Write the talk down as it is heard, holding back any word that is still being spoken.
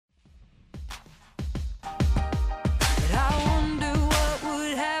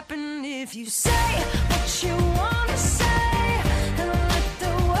If you say what you want to say and let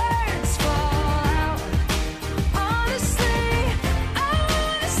the words fall out, honestly, I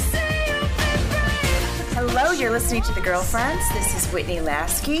want to see you be brave. Hello, you're listening to The Girlfriends. This is Whitney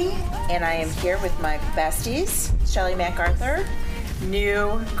Lasky, and I am here with my besties, Shelley MacArthur,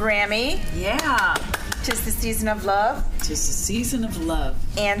 new Grammy, Yeah. 'Tis the Season of Love, 'Tis the season of love.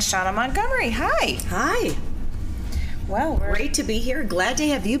 and Shauna Montgomery. Hi. Hi. Well, we're... Great to be here. Glad to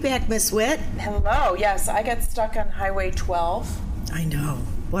have you back, Miss Witt. Hello. Yes, I got stuck on Highway 12 I know.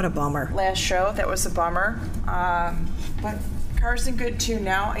 What a bummer. last show. That was a bummer. But car's in good tune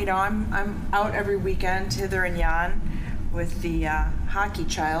now. You know, I'm out every weekend, hither and yon, with the hockey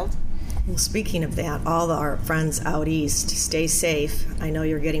child. Well, speaking of that, all our friends out east, stay safe. I know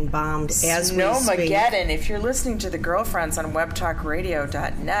you're getting bombed as we speak. Snowmageddon. If you're listening to The Girlfriends on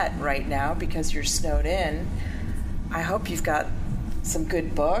webtalkradio.net right now because you're snowed in, I hope you've got some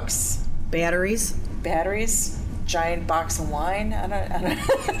good books, Batteries, batteries, giant box of wine. I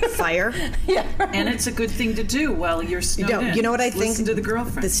don't fire. Yeah. And it's a good thing to do while you're snowed in. You know what I think? Listen to The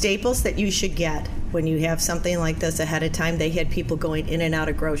Girlfriend. The staples that you should get when you have something like this ahead of time, they had people going in and out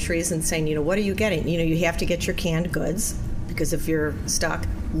of groceries and saying, what are you getting? You have to get your canned goods because if you're stuck,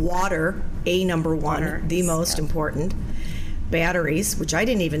 water, number one, Water, the most yeah. important. Batteries, which I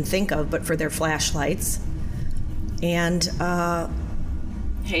didn't even think of, but for their flashlights. And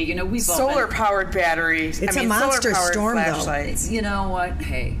Hey, we've all Solar-powered batteries. It's a monster solar-powered storm, though. flashlights. You know what?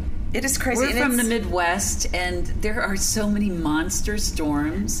 Hey. It is crazy. We're and from the it's- Midwest, and there are so many monster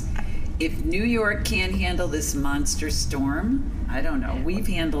storms. If New York can't handle this monster storm, I don't know. We've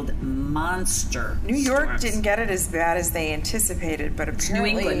handled monster New York storms. didn't get it as bad as they anticipated, but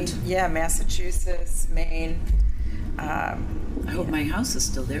apparently, England. yeah, Massachusetts, Maine. I hope my house is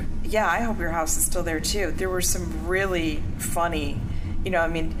still there. Yeah, I hope your house is still there too. There were some really funny,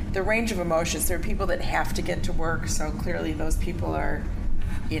 the range of emotions. There are people that have to get to work, so clearly those people are,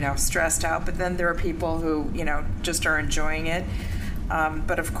 stressed out. But then there are people who, just are enjoying it.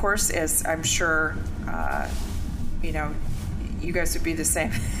 But of course, as I'm sure, you guys would be the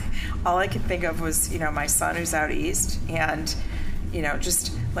same. All I could think of was, my son who's out east, and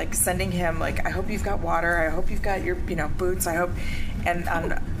just like sending him like, I hope you've got water. I hope you've got your, boots. I hope. And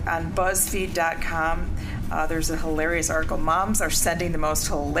on BuzzFeed.com, there's a hilarious article. Moms are sending the most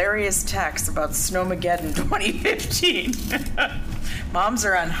hilarious texts about Snowmageddon 2015. Moms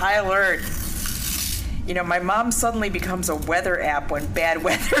are on high alert. My mom suddenly becomes a weather app when bad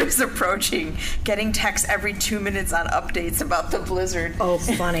weather is approaching, getting texts every 2 minutes on updates about the blizzard. oh,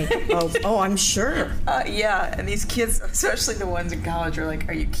 funny. Oh, I'm sure. Yeah, and these kids, especially the ones in college, are like,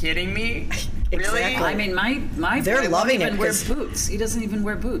 "Are you kidding me? Really?" Exactly. I mean, my They're boy loving won't even it wear 'cause- boots. He doesn't even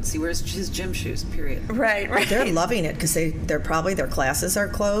wear boots. He wears his gym shoes, period. Right. They're loving it because they're probably their classes are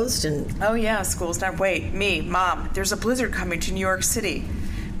closed and Oh yeah, school's not. Wait, Mom, there's a blizzard coming to New York City.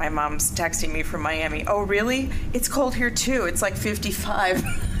 My mom's texting me from Miami. Oh really? It's cold here too. It's like 55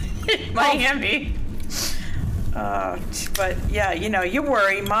 in Miami. But yeah, you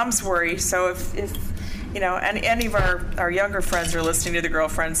worry. Moms worry. So if and any of our younger friends are listening to The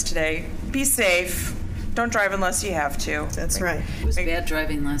Girlfriends today, be safe. Don't drive unless you have to. that's right. It was bad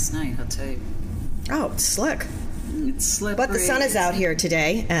driving last night, I'll tell you. Oh, it's slick. It's slippery. But the sun is out here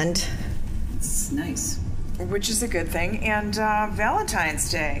today, and It's nice. Which is a good thing. And Valentine's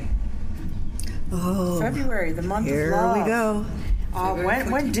Day. February, the month here of love. we go.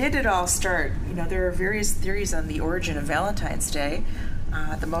 When did it all start? There are various theories on the origin of Valentine's Day.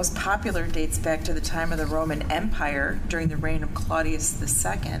 The most popular dates back to the time of the Roman Empire during the reign of Claudius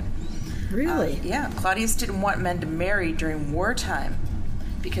II. Really? Yeah, Claudius didn't want men to marry during wartime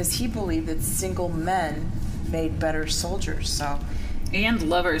because he believed that single men made better soldiers. So, And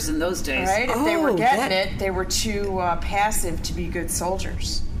lovers in those days. right, if they were Oh, getting that- it, they were too passive to be good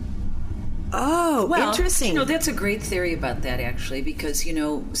soldiers. Oh, Well, interesting. that's a great theory about that, actually, because,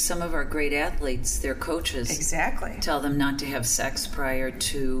 some of our great athletes, their coaches Exactly. tell them not to have sex prior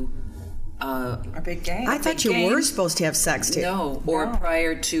to, A big game. I thought you game. were supposed to have sex too. or No.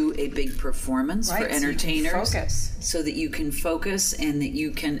 prior to a big performance Right, for so you can entertainers. focus. So that you can focus and that you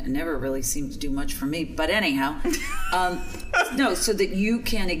can, never really seem to do much for me, but anyhow, no, so that you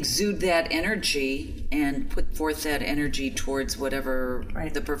can exude that energy and put forth that energy towards whatever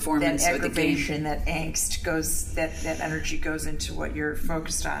Right. the performance that or the game. aggravation, that angst goes, that energy goes into what you're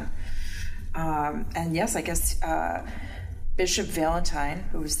focused on. And yes, I guess Bishop Valentine,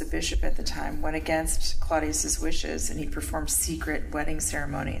 who was the bishop at the time, went against Claudius's wishes, and he performed secret wedding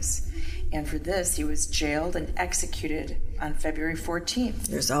ceremonies. And for this, he was jailed and executed on February 14th.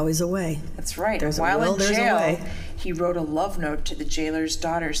 There's always a way. That's right. There's a While will, in there's a jail, way. he wrote a love note to the jailer's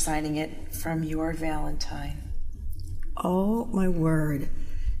daughter, signing it, "From your Valentine." Oh, my word.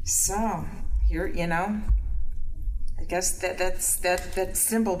 So, here, I guess that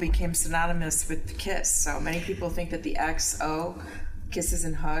symbol became synonymous with the kiss. So many people think that the XO, kisses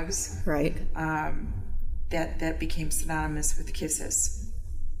and hugs, Right. that became synonymous with kisses.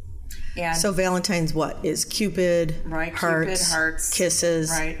 And So Valentine's what? Is Cupid, right, hearts, Cupid, hearts, kisses.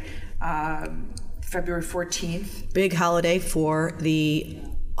 right? February 14th. Big holiday for the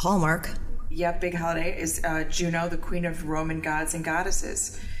Hallmark. Yep, big holiday is Juno, the queen of Roman gods and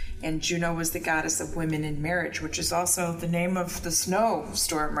goddesses. And Juno was the goddess of women in marriage, which is also the name of the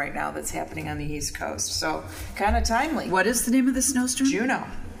snowstorm right now that's happening on the East Coast. So kind of timely. What is the name of the snowstorm? Juno.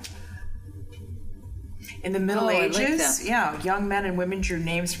 In the Middle I like Ages, that. young men and women drew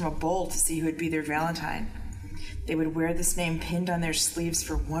names from a bowl to see who would be their Valentine. They would wear this name pinned on their sleeves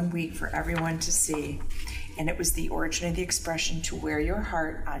for 1 week for everyone to see. And it was the origin of the expression to wear your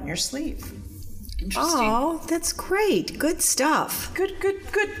heart on your sleeve. Interesting. Oh, that's great. Good stuff. Good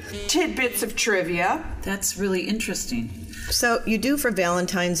tidbits of trivia. That's really interesting. So you do for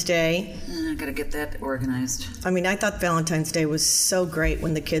Valentine's Day. I gotta get that organized. I mean, I thought Valentine's Day was so great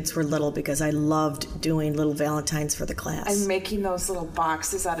when the kids were little because I loved doing little Valentines for the class. I'm making those little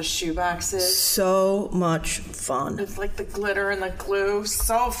boxes out of shoe boxes So much fun. with like the glitter and the glue.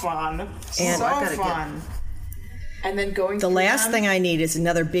 So fun. And so I gotta fun. And then going The through last them, thing I need is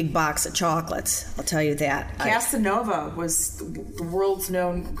another big box of chocolates. I'll tell you that. Casanova was the world's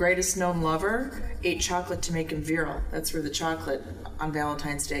greatest known lover. Ate chocolate to make him virile. That's where the chocolate on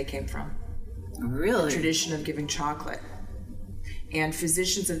Valentine's Day came from. Really? Tradition of giving chocolate. And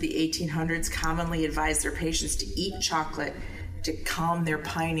physicians of the 1800s commonly advised their patients to eat chocolate to calm their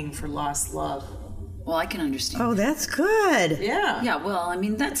pining for lost love. Well, I can understand. Oh, that's good. Yeah. Yeah, well, I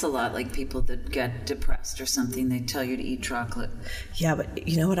mean, that's a lot like people that get depressed or something. They tell you to eat chocolate. Yeah, but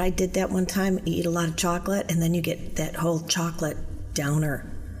you know what? I did that one time. You eat a lot of chocolate, and then you get that whole chocolate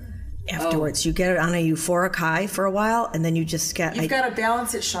downer afterwards. You get it on a euphoric high for a while, and then you just get... You've got to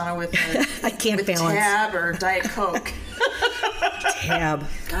balance it, Shauna, with I can't with balance. Tab or Diet Coke. Tab.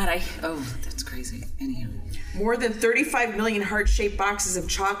 God, that's crazy. Anyhow. More than 35 million heart-shaped boxes of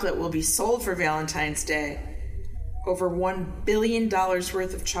chocolate will be sold for Valentine's Day. Over $1 billion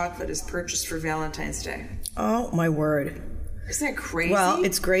worth of chocolate is purchased for Valentine's Day. Oh, my word. Isn't that crazy? Well,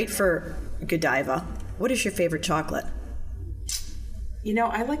 it's great for Godiva. What is your favorite chocolate?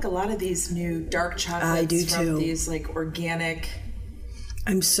 I like a lot of these new dark chocolates I do from too. these like organic.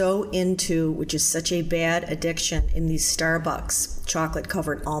 I'm so into, which is such a bad addiction, in these Starbucks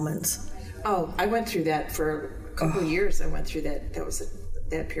chocolate-covered almonds. Oh, I went through that for a couple of years. I went through that. That was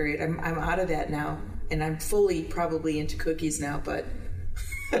that period. I'm out of that now, and I'm fully probably into cookies now. But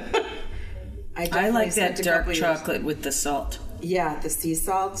I definitely like that spent a dark couple years- chocolate with the salt. Yeah, the sea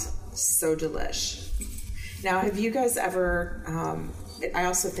salt, so delish. Now, have you guys ever? I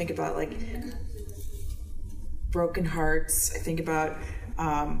also think about like broken hearts. I think about,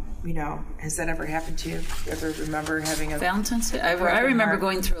 has that ever happened to you? You ever remember having a Valentine's Day? I broken remember heart?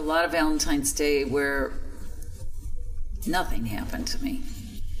 going through a lot of Valentine's Day where nothing happened to me.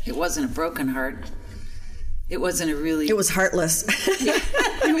 It wasn't a broken heart. It wasn't a really... It was heartless.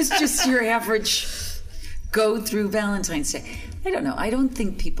 It was just your average go through Valentine's Day. I don't know. I don't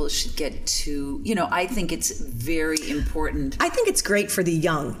think people should get too... I think it's very important. I think it's great for the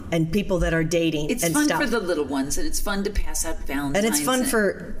young and people that are dating It's and fun stuff. for the little ones, and it's fun to pass out Valentine's. And it's fun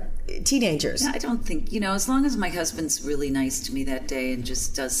for teenagers. I don't think, as long as my husband's really nice to me that day and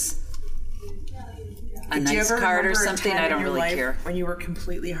just does a Did you nice ever card or remember a something, time I in don't your really life care. when you were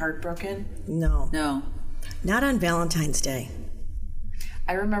completely heartbroken? No. No. Not on Valentine's Day.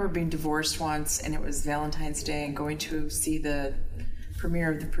 I remember being divorced once, and it was Valentine's Day, and going to see the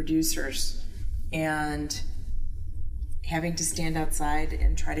premiere of The Producers, and having to stand outside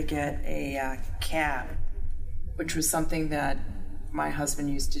and try to get a cab, which was something that my husband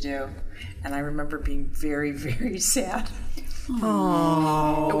used to do. And I remember being very, very sad.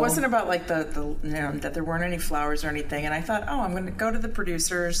 Oh. It wasn't about like that there weren't any flowers or anything. And I thought, I'm going to go to The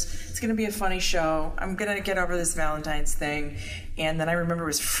Producers. It's going to be a funny show. I'm going to get over this Valentine's thing. And then I remember it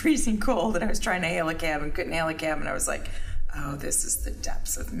was freezing cold, and I was trying to hail a cab and couldn't hail a cab. And I was like, oh, this is the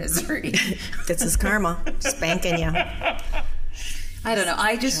depths of misery. This is karma. Spanking you. I don't know.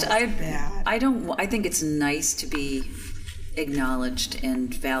 bad. I think it's nice to be acknowledged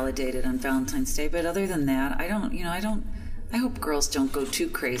and validated on Valentine's Day, but other than that, I I hope girls don't go too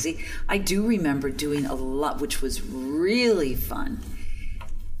crazy. I do remember doing a lot, which was really fun.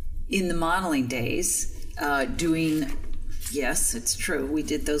 In the modeling days, yes, it's true, we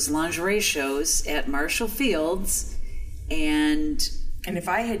did those lingerie shows at Marshall Fields, and if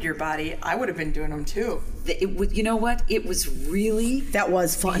I had your body, I would have been doing them too. you know what? It was really That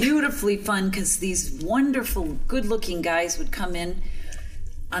was fun. beautifully fun because these wonderful, good-looking guys would come in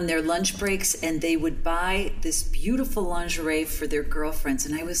on their lunch breaks and they would buy this beautiful lingerie for their girlfriends,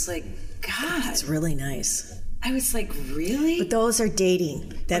 and I was like, God, It's really nice. I was like, really? But those are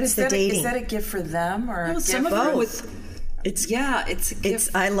dating. That's the dating. Is that a gift for them or a Well, gift some of for it both. was, it's it's a gift.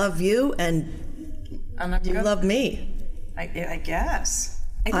 it's I love you and you love me. I guess.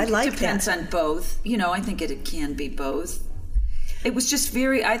 I like it depends that. on both. You know, I think it can be both. It was just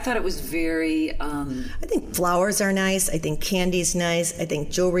very, I thought it was very, I think flowers are nice. I think candy's nice. I think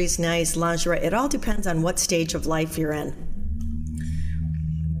jewelry's nice. Lingerie. It all depends on what stage of life you're in.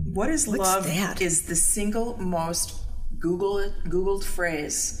 What is What's love that? is the single most Googled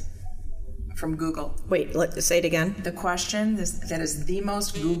phrase from Google. Wait, say it again. The question that is the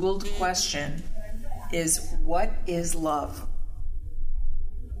most Googled question is, what is love?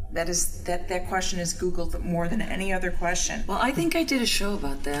 That question is Googled more than any other question. well, I think I did a show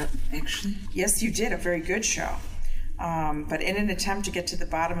about that, actually. Yes, you did a very good show. But in an attempt to get to the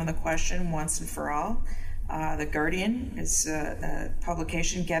bottom of the question once and for all, The Guardian is a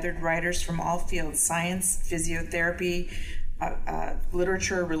publication gathered writers from all fields, science, physiotherapy,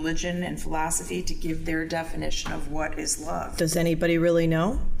 literature, religion, and philosophy to give their definition of what is love. Does anybody really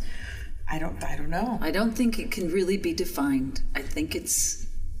know? I don't know. I don't think it can really be defined. I think it's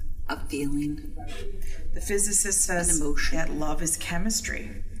a feeling. The physicist says An emotion. that love is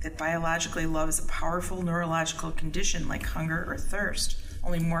chemistry, that biologically love is a powerful neurological condition like hunger or thirst,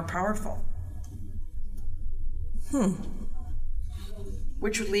 only more powerful.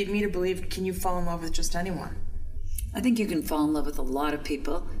 Which would lead me to believe, can you fall in love with just anyone? I think you can fall in love with a lot of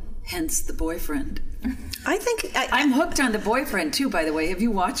people, hence The Boyfriend. I think I'm hooked on The Boyfriend, too, by the way. Have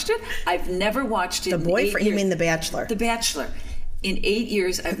you watched it? I've never watched it The in 8 Boyfriend. You years. mean The Bachelor? The Bachelor. In 8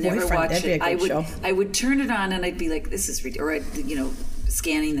 years, I've never Boyfriend, watched that'd be a it. good show. I would turn it on and I'd be like, "This is ridiculous," or I'd,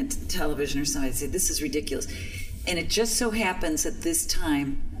 scanning the television or something. I'd say, "This is ridiculous," and it just so happens at this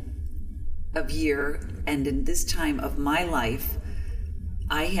time of year and in this time of my life,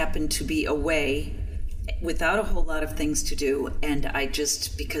 I happen to be away without a whole lot of things to do, and I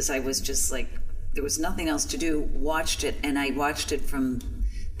just, because I was just like, there was nothing else to do, watched it, and I watched it from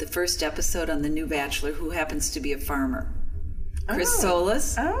the first episode on The New Bachelor, who happens to be a farmer. Chris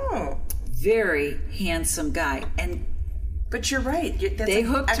Solis, Oh, very handsome guy, and but you're right. That's They an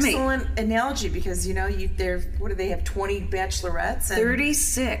hooked me. excellent analogy because what do they have? 20 bachelorettes. And,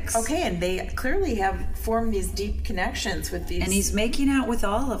 36. Okay, and they clearly have formed these deep connections with these. And he's making out with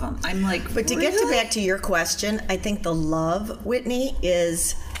all of them. I'm like, But to get back to your question, I think the love, Whitney,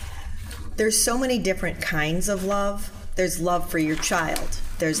 is there's so many different kinds of love. There's love for your child.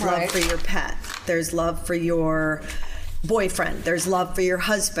 There's love Right. for your pet. There's love for your boyfriend. There's love for your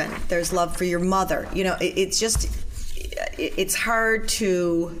husband. There's love for your mother. It's hard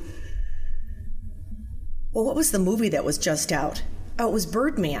to. Well, what was the movie that was just out? Oh, it was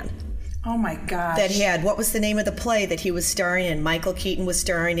Birdman. Oh my gosh. That had, what was the name of the play that he was starring in? Michael Keaton was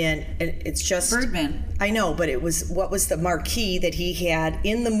starring in. And it's just Birdman. I know, but it was, what was the marquee that he had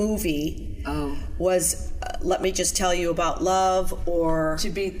in the movie? Oh. Was let me just tell you about love, or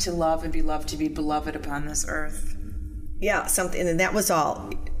to love and be loved, to be beloved upon this earth. yeah, something, and that was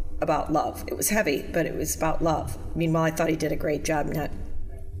all about love. It was heavy, but it was about love. Meanwhile, I thought he did a great job not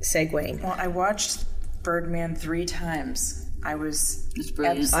segueing. Well, I watched Birdman 3 times. I was It's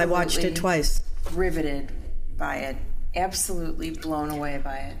brilliant. I watched it absolutely twice. riveted by it, absolutely blown away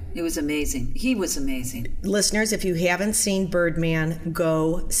by it. It was amazing. He was amazing. Listeners, if you haven't seen Birdman,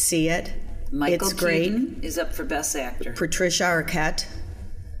 go see it. Michael It's great. Keaton is up for Best Actor. Patricia Arquette,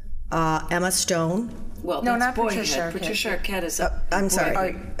 Emma Stone. Well, No, that's not Boyhood. Patricia Arquette. Patricia Arquette is up. I'm sorry.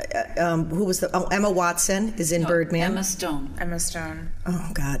 Boyhood. Who was the? Oh, Emma Watson is in No, Birdman. Emma Stone. Emma Stone,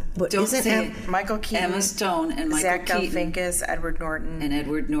 Oh God! But Don't isn't say Em- it. Michael Keaton, Emma Stone and Michael Zach Keaton Galifianakis, Edward Norton. and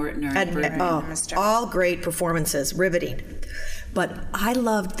Edward Norton are in And, Birdman. Emma Stone. all great performances, riveting. But I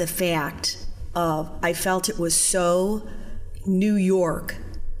loved the fact of I felt it was so New York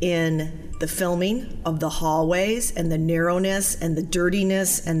in the filming of the hallways and the narrowness and the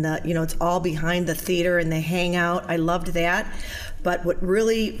dirtiness and the it's all behind the theater and the hangout. I loved that. But what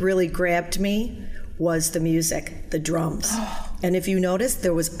really, really grabbed me was the music, the drums. And if you notice,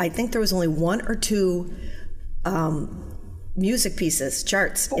 I think there was only one or two music pieces,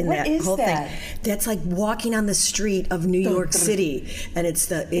 charts in what that is whole that? thing. That's like walking on the street of New York City, and it's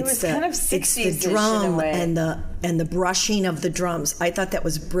the was kind of 60s-ish in a drum way. and the brushing of the drums. I thought that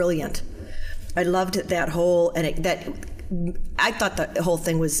was brilliant. I loved that whole I thought the whole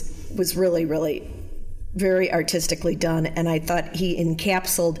thing was really, really very artistically done, and I thought he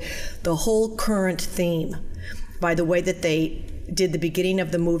encapsulated the whole current theme by the way that they did the beginning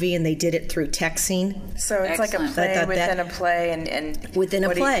of the movie, and they did it through texting. So it's like a Excellent. play I thought within that- a play, and Within a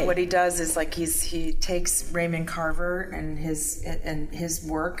what play. What he does is like he takes Raymond Carver and his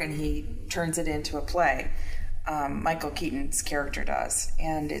work, and he turns it into a play. Michael Keaton's character does,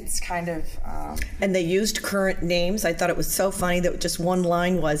 and it's kind of And they used current names. I thought it was so funny that just one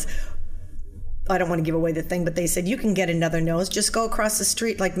line was, I don't want to give away the thing, but they said, you can get another nose, just go across the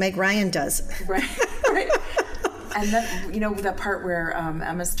street like Meg Ryan does. right. And then, you know, that part where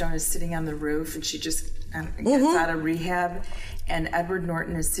Emma Stone is sitting on the roof and she just gets out of rehab, and Edward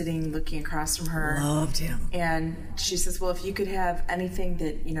Norton is sitting looking across from her. Loved him. And she says, well, if you could have anything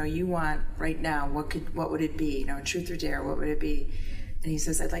that, you know, you want right now, what would it be? You know, truth or dare, what would it be? And he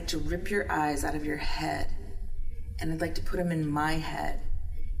says, I'd like to rip your eyes out of your head, and I'd like to put them in my head,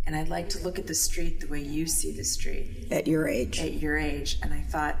 and I'd like to look at the street the way you see the street At your age. at your age. And I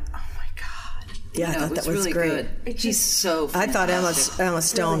thought, oh my God. Yeah, I No, thought it that was really great. good. He's so I thought fantastic. Emma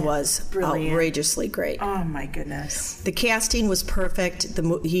Stone was Brilliant. outrageously great. Oh my goodness. The casting was perfect.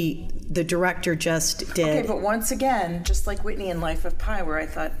 The director just did. Okay, but once again, just like Whitney in Life of Pi, where I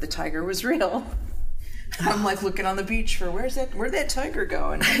thought the tiger was real, I'm like looking on the beach for where'd that tiger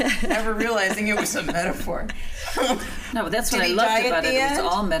go, and never realizing it was a metaphor. No, but that's Did what I he loved die at about the it. It was end?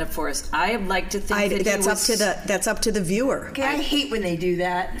 all metaphors. I like to think that that's up to the viewer. Okay, I hate when they do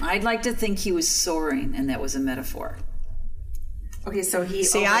that. I'd like to think he was soaring, and that was a metaphor. Okay, so he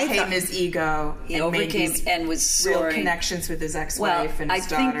See, I overcame thought- his ego. He and made overcame these and was real soaring. connections with his Well, ex-wife and I his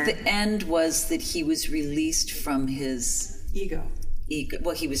daughter. think the end was that he was released from his ego. ego.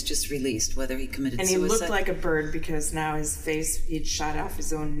 Well, he was just released, whether he committed And he suicide. looked like a bird because now his face, he'd shot off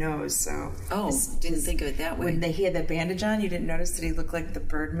his own nose. So didn't think of it that way. when he had the bandage on, you didn't notice that he looked like the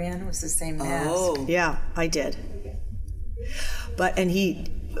Birdman. It was the same mask. Oh, Yeah, I did. But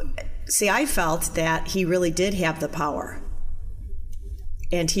I felt that he really did have the power.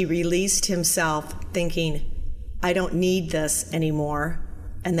 And he released himself thinking, I don't need this anymore.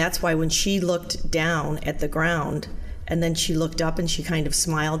 And that's why when she looked down at the ground and then she looked up and she kind of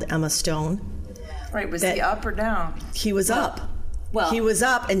smiled, Emma Stone, Right, was That- he up or down? he was up. well- He was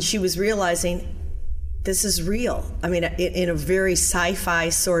up, and she was realizing this is real. I mean, in a very sci-fi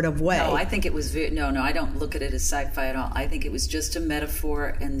sort of way. No, I think it was no. I don't look at it as sci-fi at all. I think it was just a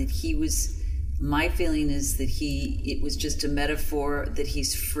metaphor, and that he was. My feeling is that it was just a metaphor that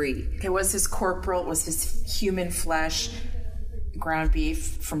he's free. It was his corporal, it was his human flesh, ground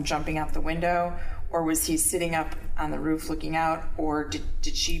beef from jumping out the window, or was he sitting up on the roof looking out, or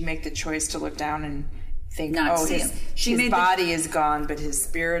did she make the choice to look down and think, Not see his, him. She his made the- body is gone, but his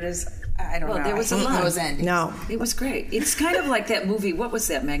spirit is, I don't Well, know. there was I a hate lot. those endings. No. It was great. It's kind of like that movie. What was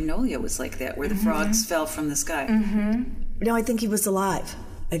that? Magnolia was like that, where the frogs fell from the sky. No, I think he was alive.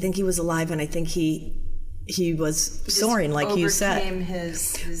 I think he was alive, and I think he was soaring, like you said. Overcame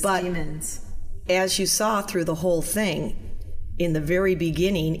his But- demons. As you saw through the whole thing, in the very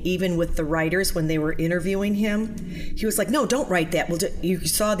beginning, even with the writers when they were interviewing him, he was like, "No, don't write that." You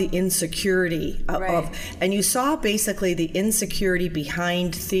saw the insecurity Right. and you saw basically the insecurity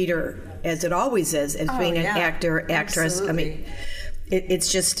behind theater, as it always is, as being an yeah. actor, actress. Absolutely. I mean,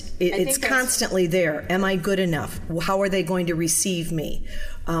 it's just it's think that's- constantly there. Am I good enough? How are they going to receive me?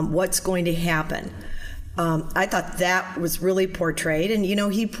 What's going to happen? I thought that was really portrayed, and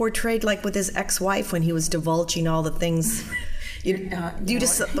he portrayed like with his ex-wife when he was divulging all the things. You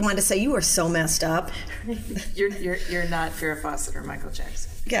just wanted to say you were so messed up. You're not Farrah Fawcett or Michael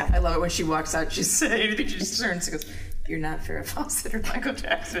Jackson. Yeah. I love it when she walks out. She just turns and goes, "You're not Farrah Fawcett or Michael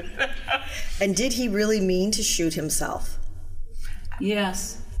Jackson." And did he really mean to shoot himself?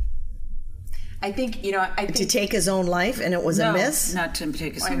 Yes. I think To take his own life, and it was a miss? Not to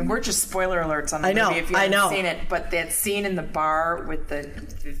take a I mean, we're just spoiler alerts on the I know, movie if you I haven't know. seen it. But that scene in the bar with the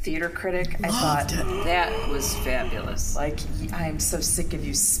theater critic, I thought, That was fabulous. like, I am so sick of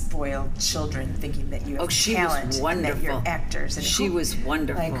you spoiled children thinking that you have Oh, she talent was and that you're wonderful. actors. And She was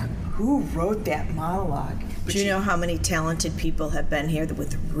wonderful. Like, who wrote that monologue? Do you know how many talented people have been here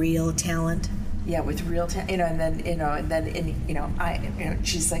with real talent? with real and then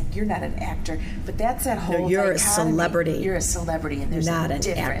she's like, you're not an actor, but that's that whole you're a dichotomy. celebrity. You're a celebrity, and there's Not a an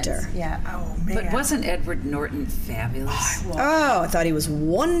difference. actor. Yeah. Oh man. But wasn't Edward Norton fabulous? Oh, I thought he was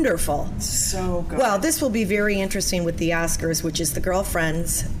wonderful. So good. Well, this will be very interesting with the Oscars, which is the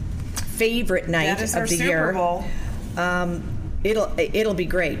girlfriend's favorite night that is our of the Super year. Bowl. It'll be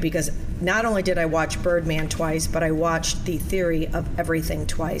great because not only did I watch Birdman twice, but I watched The Theory of Everything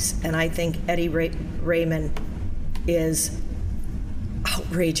twice, and I think Eddie Raymond is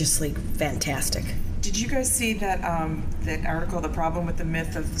outrageously fantastic. Did you guys see that that article, "The Problem with the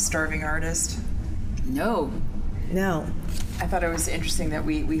Myth of the Starving Artist"? No. No. I thought it was interesting that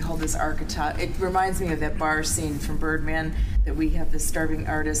we hold this archetype. It reminds me of that bar scene from Birdman, that we have this starving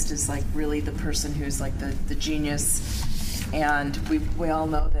artist is like really the person who's like the genius, and we all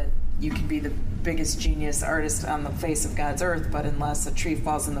know that you can be the biggest genius artist on the face of God's earth, but unless a tree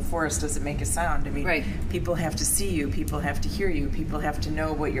falls in the forest, does it make a sound? I mean, Right. People have to see you, people have to hear you, people have to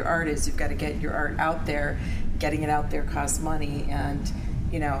know what your art is. You've got to get your art out there. Getting it out there costs money, and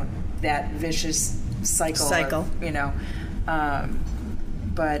that vicious cycle. Of,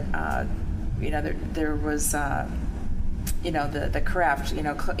 there was the craft.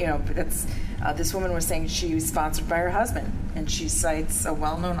 That's this woman was saying she was sponsored by her husband, and she cites a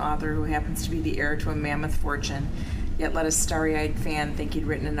well-known author who happens to be the heir to a mammoth fortune, yet let a starry-eyed fan think he'd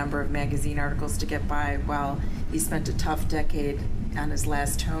written a number of magazine articles to get by while he spent a tough decade on his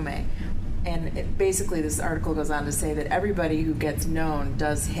last tome. And basically this article goes on to say that everybody who gets known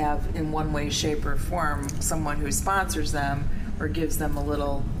does have, in one way, shape, or form, someone who sponsors them or gives them a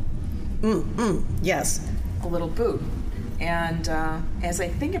little Yes. a little boot. And as I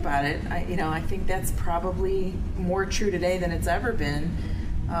think about it, I think that's probably more true today than it's ever been.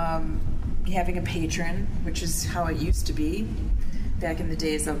 Having a patron, which is how it used to be back in the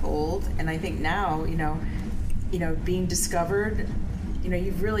days of old, and I think now, being discovered,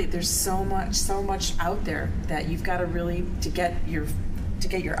 you've really, there's so much out there that you've got to really to get your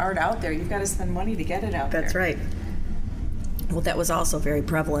art out there. You've got to spend money to get it out there. That's right. Well, that was also very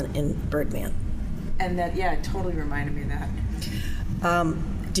prevalent in Birdman. And that, yeah, it totally reminded me of that.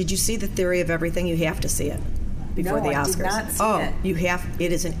 Did you see The Theory of Everything? You have to see it before No, the I Oscars. did not see it. You have.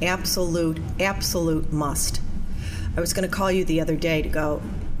 It is an absolute must. I was going to call you the other day to go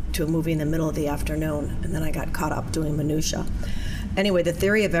to a movie in the middle of the afternoon, and then I got caught up doing minutia. Anyway, The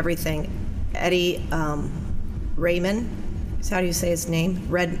Theory of Everything. Eddie Raymond. Is that how you say his name?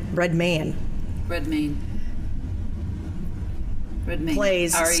 Redmayne.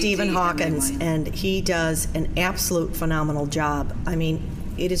 Plays Stephen Hawkins, and he does an absolute phenomenal job. I mean,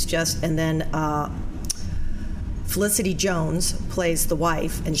 it is just, and then Felicity Jones plays the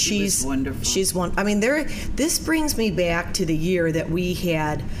wife, and she's wonderful. She's one. I mean, this brings me back to the year that we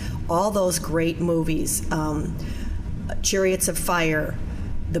had all those great movies, Chariots of Fire,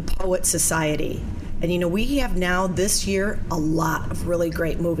 The Poet Society. And we have now this year a lot of really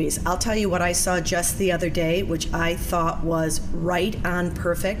great movies. I'll tell you what I saw just the other day, which I thought was right on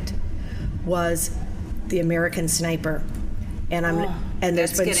perfect, was The American Sniper. And and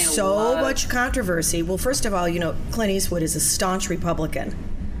there's That's been getting a so lot of- much controversy. Well, first of all, Clint Eastwood is a staunch Republican,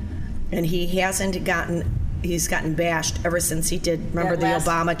 and he's gotten bashed ever since he did. Remember the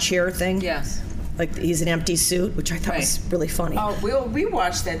Obama chair thing? Yes. Like he's an empty suit, which I thought was really funny. Oh, we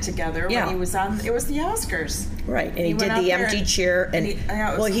watched that together when he was on. It was the Oscars, right? And he went did out the there empty chair, and it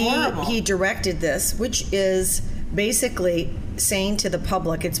was horrible. he directed this, which is basically saying to the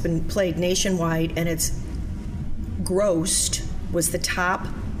public, it's been played nationwide, and it's grossed, was the top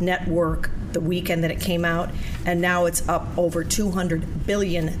network the weekend that it came out, and now it's up over $200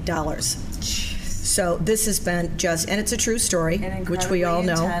 billion. So this has been and it's a true story, and which we all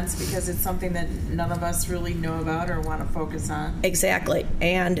know. Intense because it's something that none of us really know about or want to focus on. Exactly.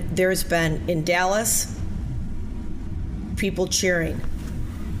 And there's been, in Dallas, people cheering.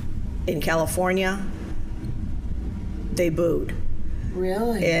 In California, they booed.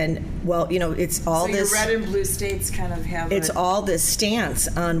 Really? And, it's all so this... your red and blue states kind of have It's all this stance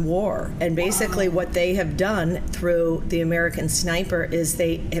on war. And basically what they have done through The American Sniper is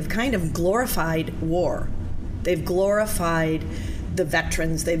they have kind of glorified war. They've glorified the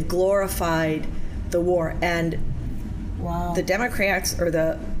veterans. They've glorified the war. And the Democrats or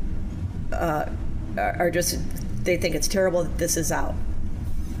are just, they think it's terrible that this is out.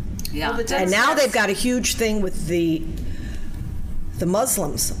 Yeah. Well, And now they've got a huge thing with the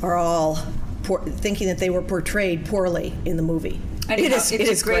Muslims are all thinking that they were portrayed poorly in the movie. Anyhow, It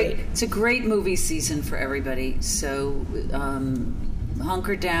is great. It's a great movie season for everybody. So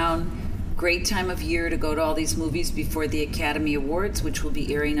hunker down, Great time of year to go to all these movies before the Academy Awards, which will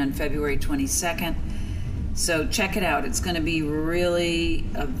be airing on February 22nd. So check it out. It's going to be really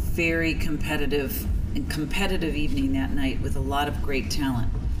a very competitive evening that night with a lot of great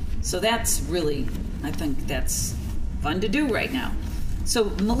talent. So that's really, I think that's fun to do right now. So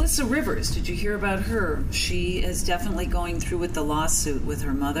Melissa Rivers, did you hear about her? She is definitely going through with the lawsuit with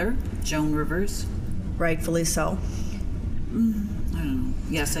her mother, Joan Rivers. Rightfully so. I don't know.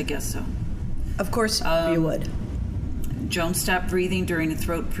 Yes, I guess so. Of course, you would. Joan stopped breathing during a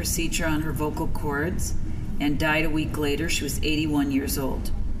throat procedure on her vocal cords and died a week later. She was 81 years old.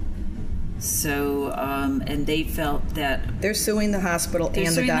 So, and they felt that... They're suing the hospital and the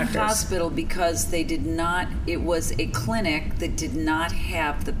doctors. They're suing the hospital because they did not... It was a clinic that did not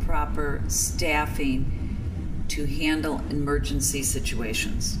have the proper staffing to handle emergency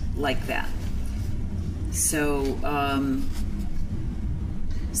situations like that. So,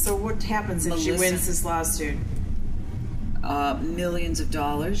 So what happens if she wins this lawsuit? millions of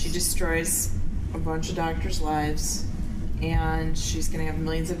dollars. She destroys a bunch of doctors' lives, and she's going to have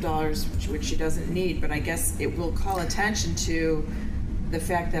millions of dollars, which she doesn't need. But I guess it will call attention to the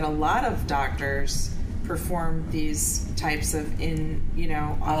fact that a lot of doctors perform these types of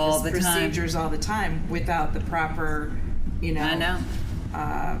office procedures all the time without the proper, I know.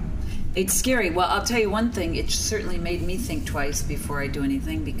 It's scary. Well, I'll tell you one thing. It certainly made me think twice before I do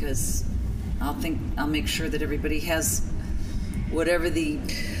anything, because I'll make sure that everybody has whatever the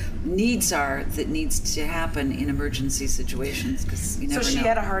needs are that needs to happen in emergency situations, because you never know. So she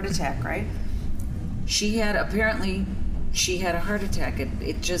had a heart attack, right? She had a heart attack.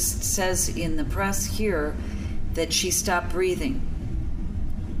 It just says in the press here that she stopped breathing.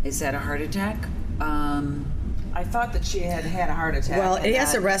 Is that a heart attack? I thought that she had a heart attack. Well, it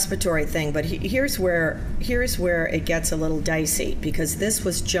has a respiratory thing, but here's where it gets a little dicey, because this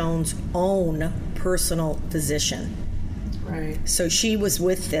was Joan's own personal physician. Right. So she was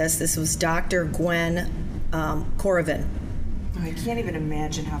with this. This was Dr. Gwen Corrivan. I can't even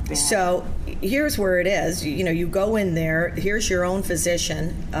imagine how bad. So here's where it is. You go in there. Here's your own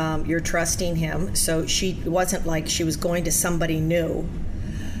physician. You're trusting him. So it wasn't like she was going to somebody new.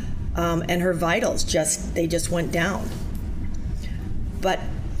 And her vitals just went down. But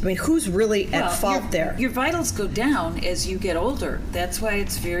I mean, who's really at fault there? Your vitals go down as you get older. That's why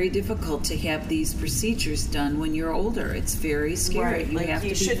it's very difficult to have these procedures done when you're older. It's very scary. Right. You have to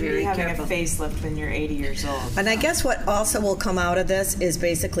be shouldn't very be having careful. a facelift when you're 80 years old. And I guess what also will come out of this is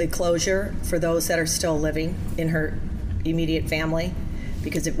basically closure for those that are still living in her immediate family,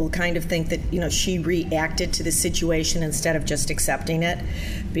 because it will kind of think that she reacted to the situation instead of just accepting it,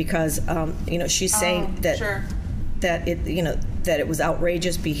 because she's saying that sure. that it was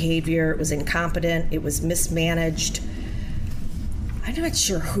outrageous behavior, it was incompetent, it was mismanaged. I'm not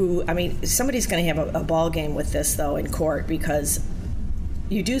sure who. I mean, somebody's going to have a ball game with this though in court, because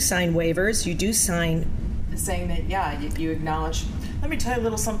you do sign waivers, you do sign saying that you acknowledge. Let me tell you a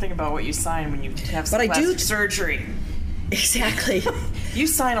little something about what you sign when you have some plastic surgery. Exactly. You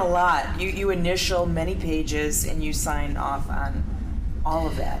sign a lot. You initial many pages and you sign off on all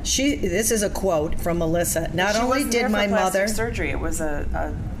of that. This is a quote from Melissa. Not only did my mother surgery, it was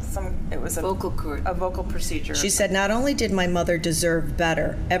a vocal cord, a vocal procedure. She said, not only did my mother deserve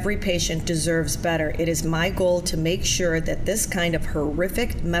better, every patient deserves better. It is my goal to make sure that this kind of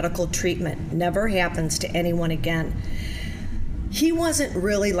horrific medical treatment never happens to anyone again. He wasn't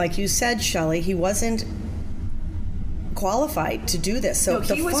really, like you said, Shelley, he wasn't qualified to do this. So no,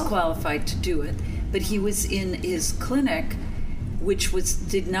 he was qualified to do it, but he was in his clinic, which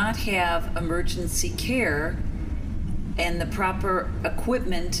did not have emergency care and the proper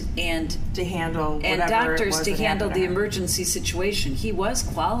equipment and to handle and doctors to handle the emergency situation. He was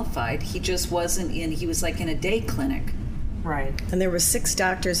qualified. He just wasn't in. He was like in a day clinic. Right. And there were 6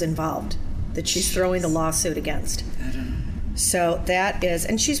 doctors involved that she's throwing the lawsuit against. I don't know. So that is,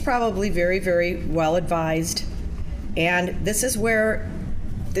 and she's probably very, very well advised. And this is where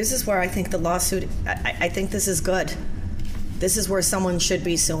I think the lawsuit, I think this is good. This is where someone should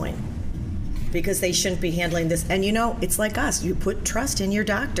be suing, because they shouldn't be handling this. And it's like us. You put trust in your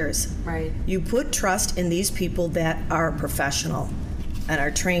doctors. Right. You put trust in these people that are professional and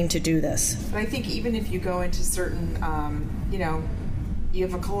are trained to do this. But I think even if you go into certain, you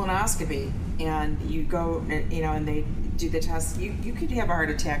have a colonoscopy and you go, and they do the test, you could have a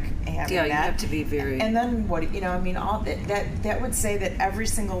heart attack having that. You have to be very... And then what, all that would say that every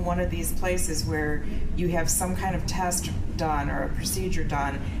single one of these places where you have some kind of test done or a procedure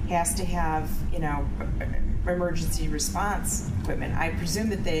done has to have, emergency response equipment. I presume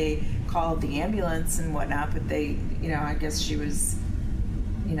that they called the ambulance and whatnot, but they, I guess she was,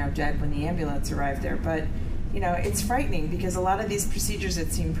 dead when the ambulance arrived there. But, it's frightening because a lot of these procedures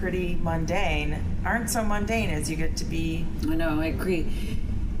that seem pretty mundane aren't so mundane as you get to be. I know, I agree.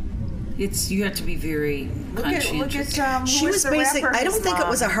 You have to be very conscientious. Look at She was basically, I don't think it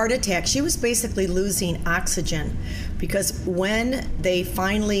was a heart attack. She was basically losing oxygen because when they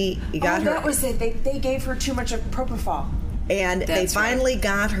finally got her. That was it. They gave her too much of propofol. And they finally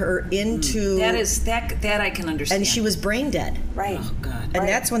got her into. That I can understand. And she was brain dead. Right. Oh, God. And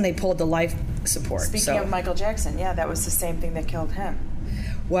that's when they pulled the life support. Speaking of Michael Jackson, that was the same thing that killed him.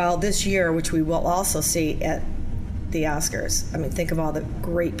 Well, this year, which we will also see at the Oscars, I mean, think of all the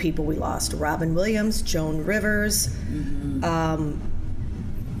great people we lost. Robin Williams, Joan Rivers,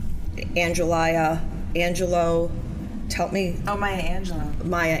 Angelo, help me. Oh, Maya Angelou.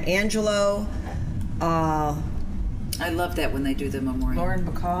 Maya Angelou. I love that when they do the memorial.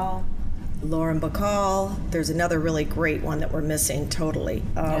 Lauren Bacall. There's another really great one that we're missing totally.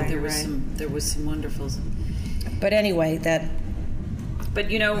 There was some wonderfuls. But anyway, that. But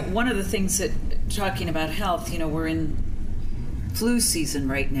one of the things that, talking about health, we're in flu season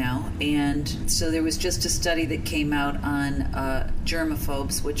right now, and so there was just a study that came out on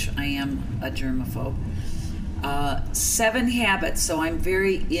germaphobes, which I am a germaphobe. 7 habits, so I'm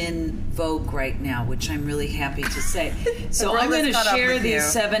very in vogue right now, which I'm really happy to say. So I'm going to share these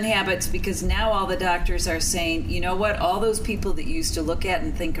 7 habits because now all the doctors are saying, you know what, all those people that you used to look at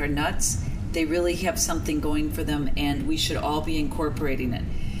and think are nuts, they really have something going for them, and we should all be incorporating it.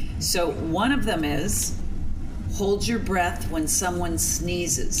 So one of them is hold your breath when someone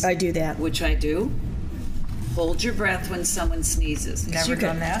sneezes. I do that. Which I do. Hold your breath when someone sneezes. Never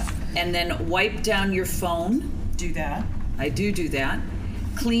done that. And then wipe down your phone. Do that. I do that.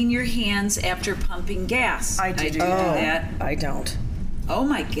 Clean your hands after pumping gas. I do that. I don't. Oh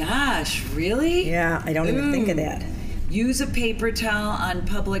my gosh, really? Yeah, I don't even think of that. Use a paper towel on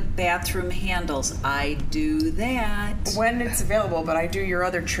public bathroom handles. I do that. When it's available, but I do your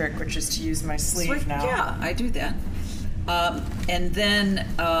other trick, which is to use my sleeve now. Yeah, I do that. And then,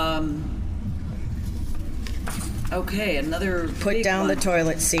 okay, another Put down the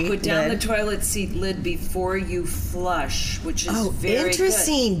toilet seat Put down lid. the toilet seat lid before you flush, which is very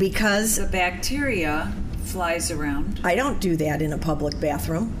interesting good. because The bacteria flies around. I don't do that in a public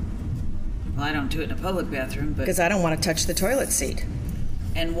bathroom Well, I don't do it in a public bathroom, but... because I don't want to touch the toilet seat.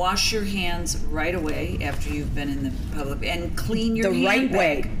 And wash your hands right away after you've been in the public... And clean your The right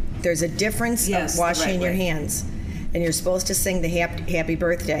handbag. way. There's a difference Yes, of the washing right your way. hands. And you're supposed to sing the happy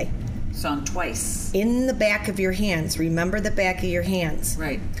birthday. Song twice. In the back of your hands. Remember the back of your hands.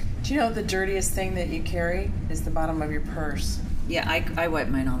 Right. Do you know the dirtiest thing that you carry is the bottom of your purse? Yeah, I wipe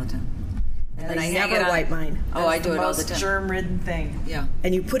mine all the time. And I hang never it on- wipe mine. Oh, I do it all the most time. germ-ridden thing. Yeah.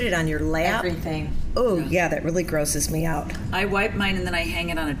 And you put it on your lap. Everything. Oh, yeah, that really grosses me out. I wipe mine and then I hang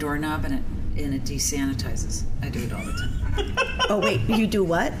it on a doorknob and it desanitizes. I do it all the time. Oh, wait, you do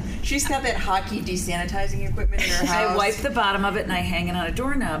what? She's got that hockey desanitizing equipment in her house. I wipe the bottom of it and I hang it on a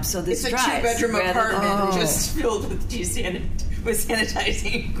doorknob so this It's a dries. 2-bedroom rather than- apartment just filled with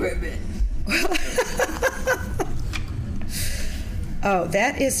sanitizing equipment. Oh,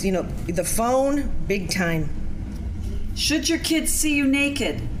 that is, the phone, big time. Should your kids see you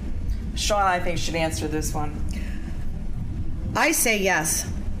naked? Sean, I think, should answer this one. I say yes.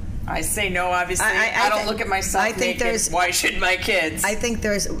 I say no, obviously. I I don't think- look at myself I think naked. there's- Why should my kids? I think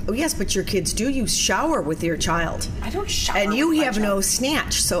yes, but your kids do. You shower with your child. I don't shower And you with my have child. no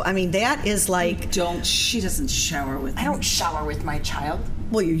snatch. So, I mean, that is like, She doesn't shower with I don't shower with my child.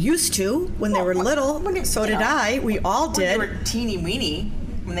 well, you used to when they were little. So did I. We all When they did. were teeny weeny,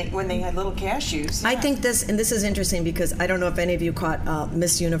 when they had little cashews. I think this is interesting because I don't know if any of you caught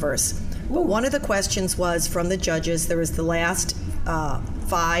Miss Universe. But one of the questions was from the judges. There was the last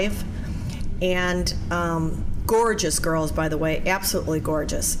 5, and gorgeous girls, by the way, absolutely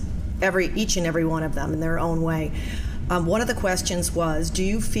gorgeous. Each and every one of them in their own way. One of the questions was, do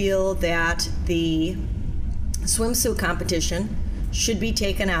you feel that the swimsuit competition should be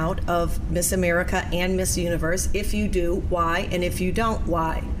taken out of Miss America and Miss Universe? If you do, why? And if you don't,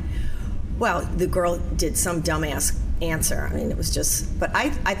 why? Well, the girl did some dumbass answer. I mean, it was just, but I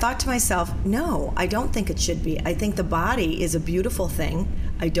thought to myself, no, I don't think it should be. I think the body is a beautiful thing.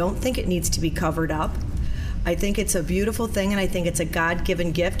 I don't think it needs to be covered up. I think it's a beautiful thing, and I think it's a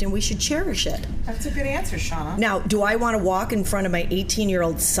God-given gift, and we should cherish it. That's a good answer, Shauna. Now, do I want to walk in front of my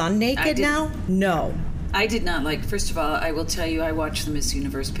 18-year-old son naked did. now? No. I did not like. First of all, I will tell you, I watched the Miss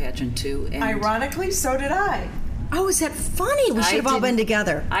Universe pageant too. And Ironically, so did I. Oh, is that funny? We should have all been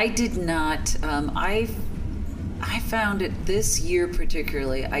together. I did not. I found it this year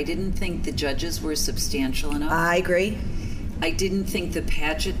particularly. I didn't think the judges were substantial enough. I agree. I didn't think the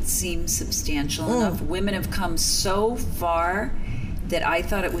pageant seemed substantial enough. Women have come so far that I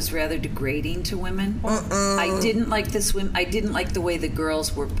thought it was rather degrading to women. I didn't like this. I didn't like the way the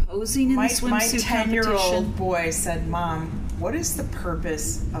girls were posing in My the swimsuit 10-year-old competition. boy said, "Mom, what is the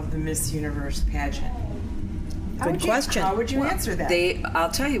purpose of the Miss Universe pageant?" Good question. How would you answer that? I'll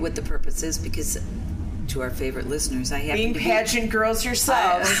tell you what the purpose is, because to our favorite listeners, I happen Being to be pageant girls I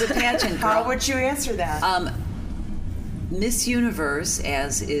yourselves. was a pageant girl. How would you answer that? Miss Universe,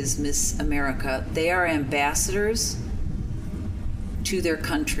 as is Miss America, they are ambassadors to their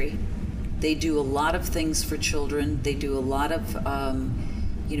country. They do a lot of things for children. They do a lot of,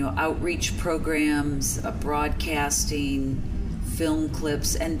 outreach programs, broadcasting, film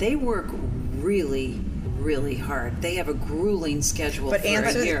clips, and they work really, really hard. They have a grueling schedule But for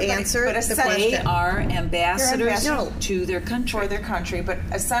answer a year. the They They question. are ambassadors ambassadors. to their country. For their country, but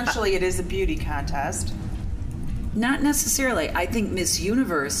essentially it is a beauty contest. Not necessarily. I think Miss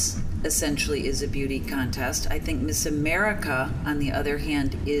Universe essentially is a beauty contest. I think Miss America, on the other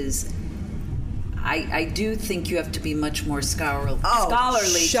hand, is. I do think you have to be much more scholarly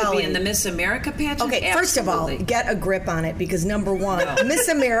to Shelley. be in the Miss America pageant. Okay, first of all, Absolutely. get a grip on it, because number one, Miss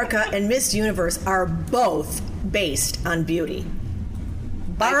America and Miss Universe are both based on beauty.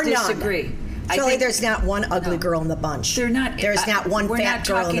 Bar I disagree. none. I Shelley, think- there's not one ugly girl in the bunch. They're not. There's not one we're fat not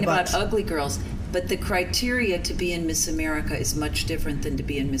girl in talking the bunch. about ugly girls, but the criteria to be in Miss America is much different than to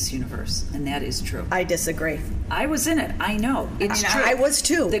be in Miss Universe, and that is true. I disagree. I was in it. I know. It's true. I was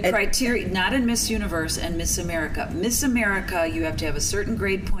too. The And- criteria, not in Miss Universe and Miss America. Miss America, you have to have a certain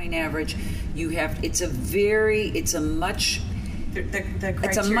grade point average. It's a much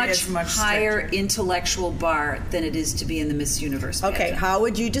It's a much is much higher stricter. intellectual bar than it is to be in the Miss Universe Okay, pageant. how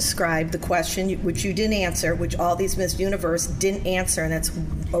would you describe the question which you didn't answer, which all these Miss Universe didn't answer, and that's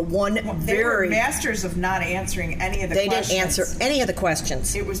one They were very... masters of not answering any of the They questions. didn't answer any of the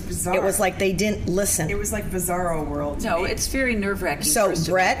questions. It was bizarre. It was like they didn't listen. It was like Bizarro World. to No, me. it's very nerve-wracking. So first of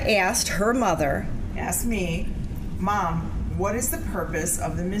all. Brett asked her mother, Ask me, Mom, what is the purpose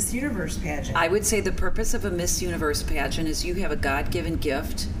of the Miss Universe pageant? I would say the purpose of a Miss Universe pageant is you have a God-given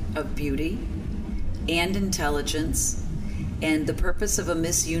gift of beauty and intelligence, and the purpose of a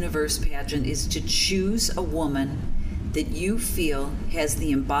Miss Universe pageant is to choose a woman that you feel has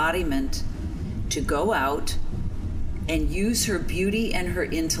the embodiment to go out and use her beauty and her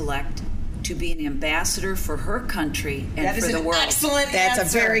intellect to be an ambassador for her country and That for is the an world. excellent that's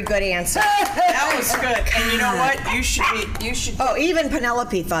answer. a very good answer. That was good. And you know what? You should. Oh, even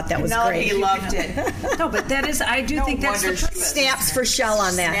Penelope thought that was Penelope great. loved it. No, but that is, I do No think that's the wonder she- purpose. Snaps for Shell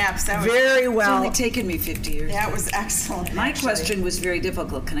on that. Snaps, that was- Very It's well. only taken me 50 years. That was excellent. My actually. question was very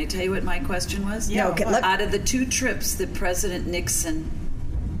difficult. Can I tell you what my question was? Yeah, okay, what? Out of the 2 trips that President Nixon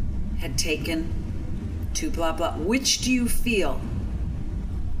had taken to blah blah, which do you feel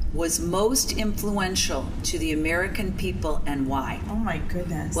was most influential to the American people and why? Oh my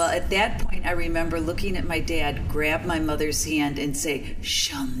goodness. Well, at that point, I remember looking at my dad, grab my mother's hand, and say,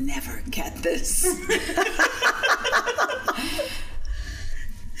 "She'll never get this."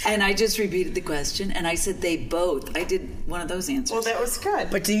 And I just repeated the question, and I said they both. I did one of those answers. Well, that was good.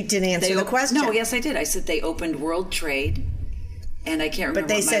 But you didn't answer the question. No, yes, I did. I said they opened world trade, and I can't remember. But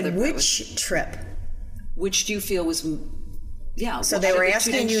they what my said other part which was. trip? Which do you feel was? Yeah. So well, they out of were the two-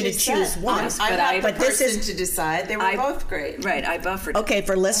 asking And you she to choose said, one. Yes, I'm but not I- the but this person is- to decide. They were both great. Right, I buffered. Okay,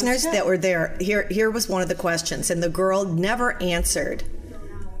 for listeners that were there, here was one of the questions, and the girl never answered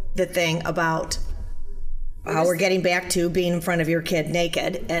the thing about how we're getting back to being in front of your kid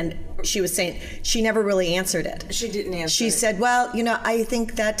naked, and she was saying she never really answered it. She didn't answer. She it. said, "Well, I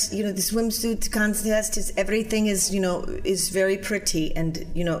think that the swimsuit contest is everything is is very pretty, and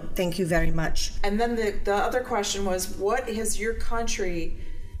thank you very much." And then the other question was, what has your country?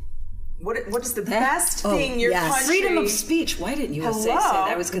 What is the best Oh, thing your yes. country? Freedom of speech. Why didn't USA say Hello? that?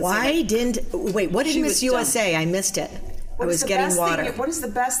 I was going to say Why that. didn't what did She Miss was dumb. USA? I missed it. I What is was the getting best water. Thing, what is the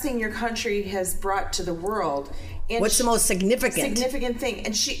best thing your country has brought to the world? And What's the most significant? significant thing?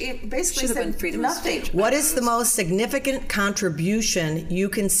 And she basically Should have been said freedom of nothing. speech. What is the most significant contribution you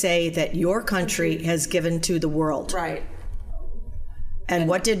can say that your country has given to the world? Right. And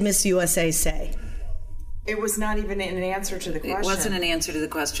what did Miss USA say? It was not even an answer to the question. It wasn't an answer to the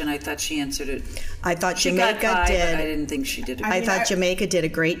question. I thought she answered it. I thought She Jamaica got by, did. but I didn't think she did it. I mean, thought Jamaica did a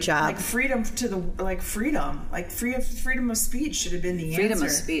great job. like freedom to the freedom of speech should have been the Freedom answer.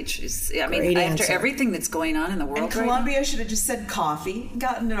 of speech is. I mean, Great after answer. everything that's going on in the world And right now. Columbia should have just said coffee,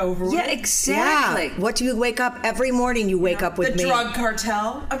 gotten it over with. Yeah, exactly. Yeah. What do you wake up every morning? You wake up with the me. drug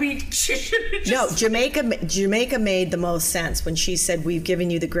cartel. I mean, she should have No, just Jamaica made the most sense when she said, "We've given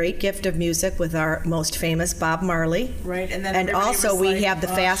you the great gift of music with our most famous famous Bob Marley. Right, and then and everybody also was we like, have the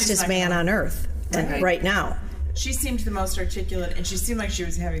 "Oh, she's fastest not man gonna-" on earth Right. right now. She seemed the most articulate, and she seemed like she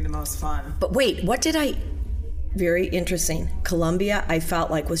was having the most fun. But wait, what did I? Very interesting. Colombia, I felt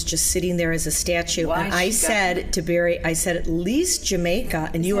like was just sitting there as a statue, Why and I she got- said to Barry, I said at least Jamaica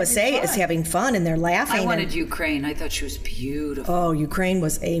and USA is fun. having fun, and they're laughing. I and- wanted Ukraine. I thought she was beautiful. Oh, Ukraine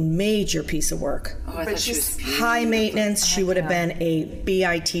was a major piece of work. Oh, I But thought she was she's beautiful. High maintenance. She would have been a But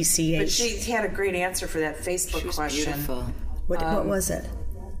bitch. she had a great answer for that Facebook She was question, beautiful. What was it?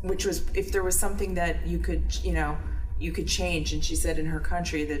 which was if there was something that you could, you could change. And she said in her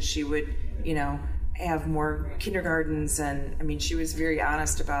country that she would, have more kindergartens. And I mean, she was very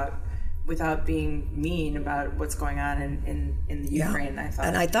honest about, without being mean about what's going on in the Ukraine.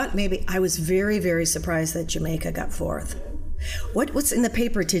 I thought maybe I was very, very surprised that Jamaica got fourth. What's in the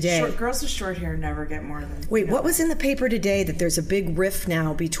paper today? girls with short hair never get more than. Wait, what was in the paper today that there's a big rift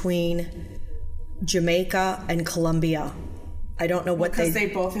now between Jamaica and Colombia? I don't know what Because they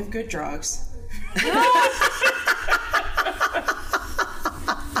both have good drugs.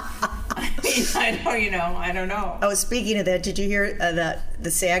 I don't know. Oh, speaking of that, did you hear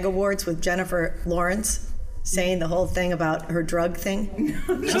the SAG Awards with Jennifer Lawrence saying the whole thing about her drug thing?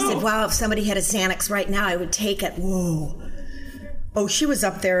 No. She said, wow, if somebody had a Xanax right now, I would take it. Whoa. Oh, she was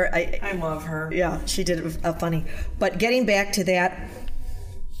up there. I love her. Yeah, she did it funny. But getting back to that,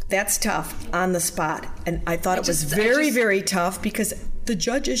 that's tough on the spot. And I thought it was very tough because the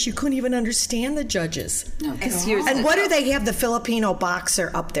judges, you couldn't even understand the judges. No, 'cause here's And the- what do they have the Filipino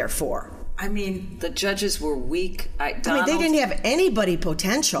boxer up there for? I mean, The judges were weak. I mean, they didn't have anybody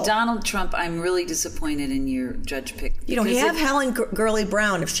potential. Donald Trump, I'm really disappointed in your judge pick. You know, because have Helen Gurley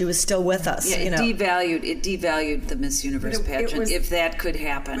Brown if she was still with us. Yeah, you know. it devalued the Miss Universe But it pageant, was- if that could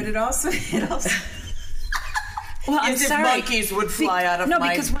happen. but it also well, I'm as if sorry. monkeys would fly out of no, my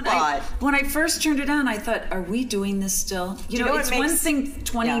because butt. when I first turned it on, I thought, are we doing this still? You know, know what it's makes- one thing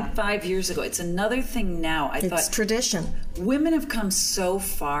 25 years ago. It's another thing now. I It's thought tradition. women have come so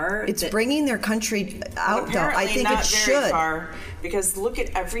far. It's that- bringing their country out, though. apparently I think not it very should. far, because look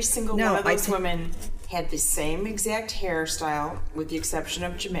at every single No, one of I those think- women had the same exact hairstyle, with the exception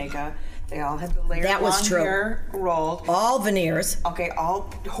of Jamaica. They all had the layered That was long true. hair rolled. All veneers. Okay,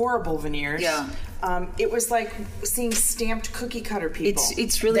 all horrible veneers. Yeah. It was like seeing stamped cookie cutter people.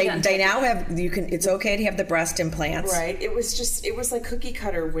 It's really They now have, you can. It's okay to have the breast implants. right. It was like cookie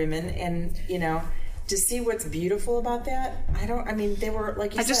cutter women, and to see what's beautiful about that, they were,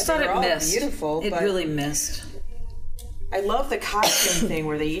 like you I said, just thought they were it all missed. beautiful. It but really missed. I love the costume thing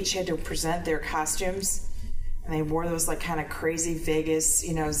where they each had to present their costumes, and they wore those like kind of crazy Vegas,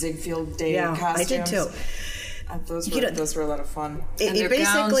 Ziegfeld Day Yeah, costumes. I did too. Those were a lot of fun. And their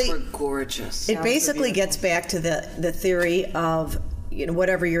gowns were gorgeous. It basically gets back to the theory of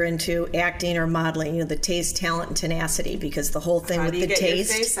whatever you're into, acting or modeling, the taste, talent, and tenacity, because the whole thing How with do you the get taste.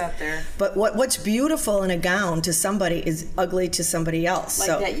 your face out there? But what's beautiful in a gown to somebody is ugly to somebody else.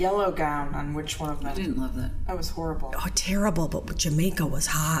 Like that yellow gown on which one of them? I didn't love that. That was horrible. Oh, terrible! But Jamaica was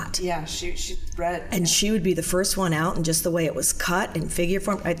hot. Yeah, she red. And she would be the first one out, and just the way it was cut and figure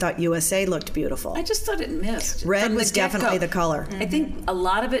formed, I thought USA looked beautiful. I just thought it missed. Red From the was get-go. definitely the color. I think a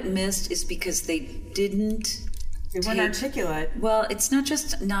lot of it missed is because they didn't. They weren't articulate. Well, it's not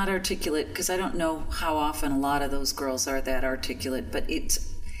just not articulate, because I don't know how often a lot of those girls are that articulate, but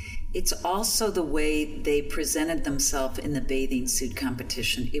it's also the way they presented themselves in the bathing suit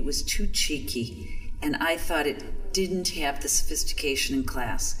competition. It was too cheeky, and I thought it didn't have the sophistication in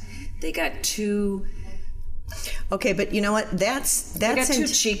class. They got too... Okay, but you know what? That's They got too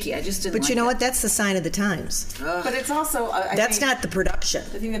cheeky. I just didn't But like you know it. what? That's the sign of the times. But it's also That's not the production.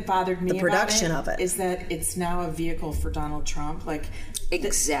 the thing that bothered me. The production about of it. is that it's now a vehicle for Donald Trump. Like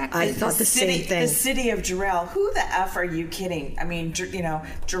Exactly. I thought the same thing. The city of Jarrell. Who the f are you kidding? I mean,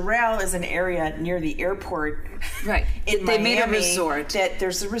 Jarrell is an area near the airport. Right. In They made a Miami resort. That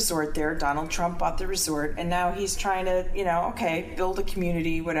there's a resort there. Donald Trump bought the resort, and now he's trying to, build a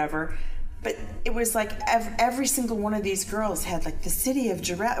community, whatever. But it was like every single one of these girls had like the city of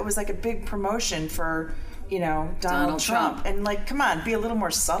Jarrell. It was like a big promotion for, Donald Trump. And like, come on, be a little more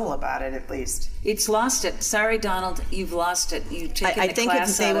subtle about it at least. It's lost it. Sorry, Donald, you've lost it. You've taken I the think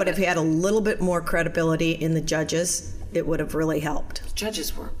class if they out would of have it. had a little bit more credibility in the judges, it would have really helped.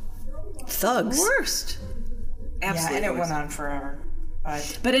 Judges were Thugs. worst. Yeah, Absolutely. and it worst. went on forever.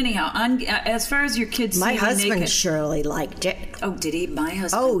 But anyhow, as far as your kids, My see me husband naked- surely liked it. Oh, did he? My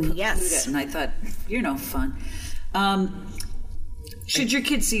husband. Oh, poo-pooed yes. it, and I thought, you're no fun. Should your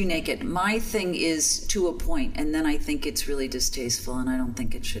kids see you naked? My thing is to a point, and then I think it's really distasteful, and I don't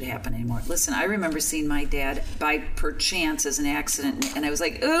think it should happen anymore. Listen, I remember seeing my dad by perchance as an accident, and I was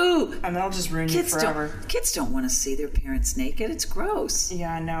like, ooh! And that'll just ruin you forever. Kids don't want to see their parents naked. It's gross.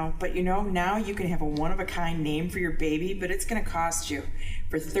 Yeah, I know. But now you can have a one-of-a-kind name for your baby, but it's going to cost you.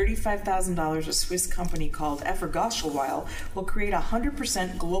 For $35,000, a Swiss company called Effergoschelweil will create a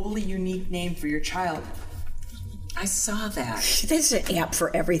 100% globally unique name for your child. I saw that. There's an app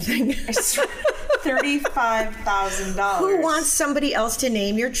for everything. $35,000. Who wants somebody else to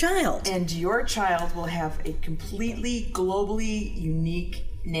name your child? And your child will have a completely globally unique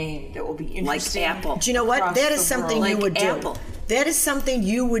name that will be interesting. Like Apple. Do you know what? across That is the something world. you would do. Apple. That is something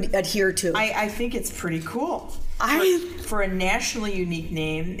you would adhere to. I think it's pretty cool. For a nationally unique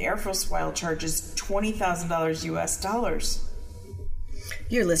name, Effergoschelweil charges $20,000 US dollars.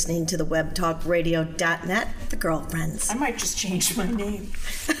 You're listening to the webtalkradio.net, the girlfriends. I might just change my name.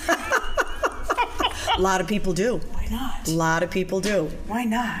 A lot of people do. Why not? A lot of people do. Why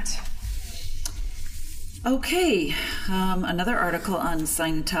not? Okay, another article on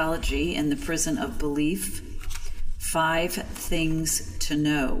Scientology and the Prison of Belief. 5 things to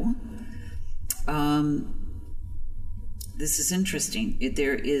know. This is interesting.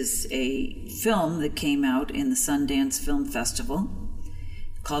 There is a film that came out in the Sundance Film Festival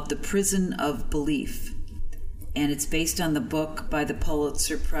called The Prison of Belief. And it's based on the book by the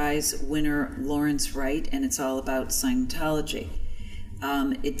Pulitzer Prize winner Lawrence Wright, and it's all about Scientology.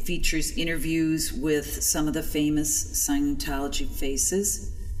 It features interviews with some of the famous Scientology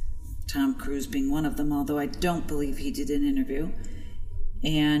faces, Tom Cruise being one of them, although I don't believe he did an interview.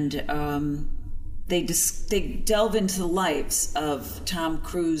 And they delve into the lives of Tom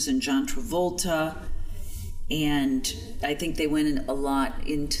Cruise and John Travolta, and I think they went in a lot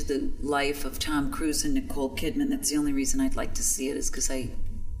into the life of Tom Cruise and Nicole Kidman. That's the only reason I'd like to see it, is because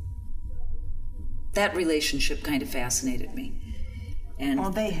that relationship kind of fascinated me. And Well,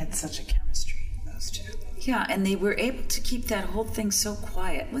 they had such a chemistry, those two. yeah, and they were able to keep that whole thing so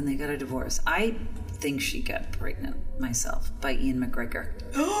quiet when they got a divorce. I think she got pregnant myself by Ian McGregor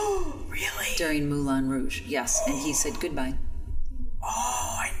Oh, really? during Moulin Rouge. Yes, and he said goodbye.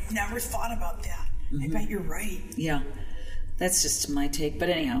 Oh, I never thought about that. I bet you're right. Yeah, that's just my take. But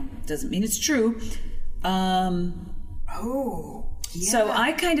anyhow, doesn't mean it's true. Oh, yeah. So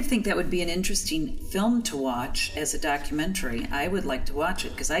I kind of think that would be an interesting film to watch as a documentary. I would like to watch it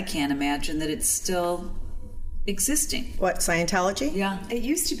because I can't imagine that it's still existing. What, Scientology? Yeah. It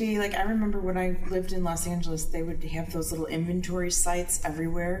used to be, like, I remember when I lived in Los Angeles, they would have those little inventory sites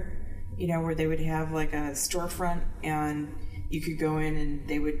everywhere, where they would have, like, a storefront, and you could go in and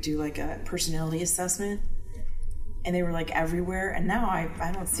they would do, like, a personality assessment, and they were, like, everywhere, and now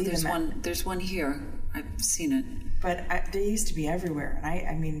I don't see them. There's one here. I've seen it. But they used to be everywhere, and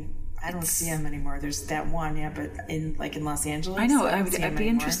I mean, I don't see them anymore. There's that one, yeah, but in Los Angeles, I know. don't see I'd them be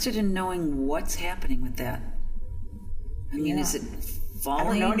anymore. interested in knowing what's happening with that. I mean, Yeah. is it falling? I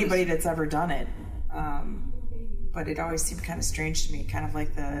don't know anybody that's ever done it, but it always seemed kind of strange to me, kind of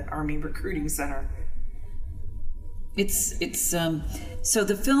like the Army Recruiting Center. It's so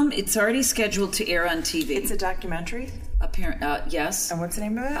the film, it's already scheduled to air on TV. It's a documentary, Yes. and what's the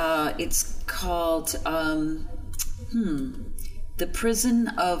name of it? It's called The Prison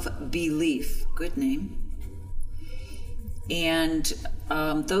of Belief. Good name. And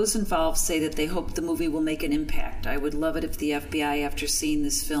those involved say that they hope the movie will make an impact. I would love it if the FBI, after seeing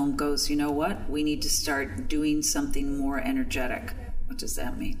this film, goes, you know what? We need to start doing something more energetic. What does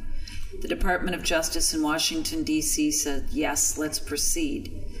that mean? The Department of Justice in Washington, D.C. said, yes, let's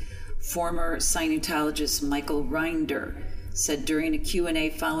proceed. Former Scientologist Michael Rinder said during a Q&A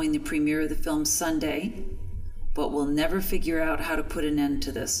following the premiere of the film Sunday, but we'll never figure out how to put an end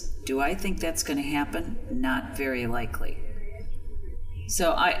to this. Do I think that's going to happen? Not very likely.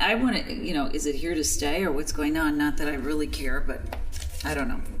 So I want to, is it here to stay or what's going on? Not that I really care, but I don't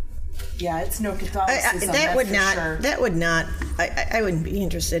know. Yeah, it's no Catholicism. That would for not. Sure. That would not. I wouldn't be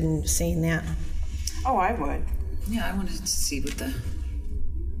interested in seeing that. Oh, I would. Yeah, I wanted to see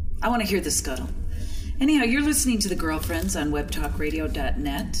I want to hear the scuttle. Anyhow, you're listening to The Girlfriends on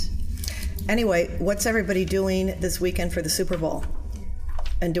webtalkradio.net. Anyway, what's everybody doing this weekend for the Super Bowl?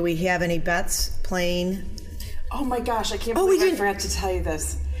 And do we have any bets playing? Oh my gosh, I can't Oh, we believe I didn't- forgot to tell you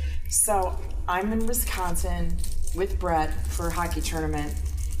this. So I'm in Wisconsin with Brett for a hockey tournament,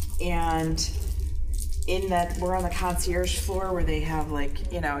 and we're on the concierge floor where they have you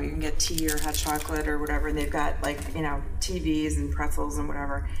can get tea or hot chocolate or whatever, and they've got TVs and pretzels and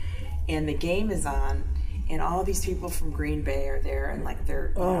whatever, and the game is on, and all these people from Green Bay are there, and like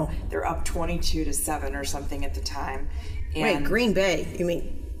they're you know, they're up 22-7 or something at the time. And Wait, Green Bay? You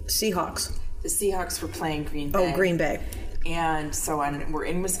mean Seahawks? the Seahawks were playing Green Bay. Oh, Green Bay. And so we're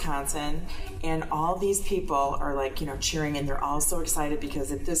in Wisconsin, and all these people are like, you know, cheering, and they're all so excited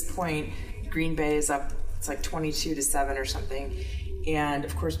because at this point, Green Bay is up, it's like 22-7 or something. And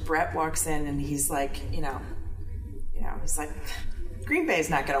of course, Brett walks in, and he's like, you know, he's like, Green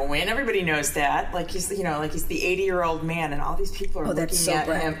Bay's not going to win. Everybody knows that. Like he's, you know, like he's the 80-year-old man, and all these people are looking that's so at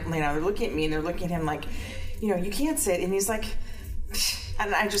Brett. him. You know, they're looking at me, and they're looking at him like, you know, you can't say it. And he's like,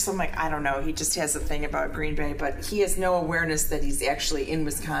 and I'm like, I don't know. He just has a thing about Green Bay, but he has no awareness that he's actually in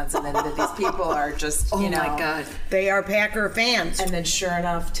Wisconsin and that these people are just, you know. Oh my God. They are Packer fans. And then sure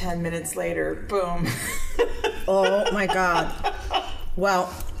enough, 10 minutes later, boom. Oh my God.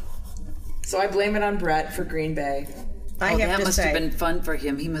 Well, So I blame it on Brett for Green Bay. I Oh, have that to must say, have been fun for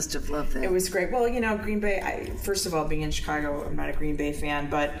him. He must have loved that. It was great. Well, you know, Green Bay, first of all, being in Chicago, I'm not a Green Bay fan,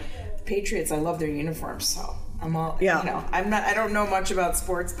 but Patriots, I love their uniforms, so I'm all, Yeah. you know, I don't know much about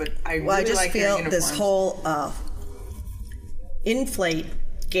sports, but I well, I really just like their feel uniforms. this whole inflate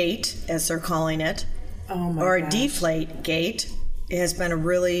gate, as they're calling it, oh my or gosh. deflate gate, has been a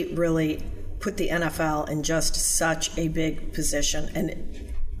really, really put the NFL in just such a big position and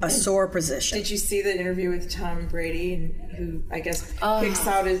a sore position. Did you see the interview with Tom Brady, who I guess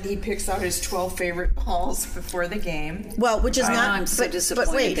picks out his 12 favorite balls before the game? Well, which is I know, not. I'm so but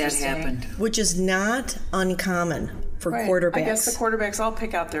disappointed wait, that happened. which is not uncommon for Right. quarterbacks. I guess the quarterbacks all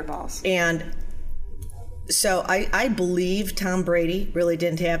pick out their balls. And so I believe Tom Brady really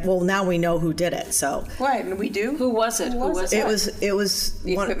didn't have. Well, now we know who did it. So Right, and we do. Who was it? Who was it was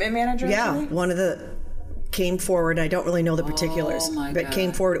The equipment manager, Yeah, actually? one of the came forward. I don't really know the particulars, my but God.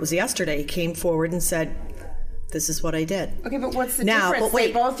 came forward. It was yesterday. He came forward and said, "This is what I did." Okay, but what's the Now, difference? but wait.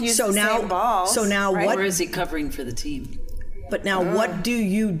 They both use so the now, same balls. so now right? what? Or is he covering for the team? But now, what do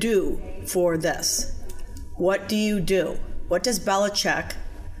you do for this? What do you do? What does Belichick,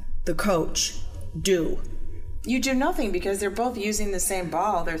 the coach, do? You do nothing because they're both using the same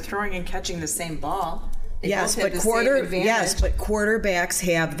ball. They're throwing and catching the same ball. They Yes, both have but the same advantage. quarterbacks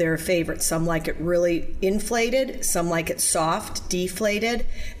have their favorites. Some like it really inflated, some like it soft, deflated,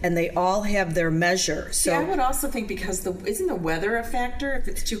 and they all have their measure. So Yeah, I would also think because isn't the weather a factor? If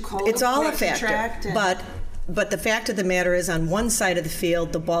it's too cold, it's all a to factor. contract and- But the fact of the matter is, on one side of the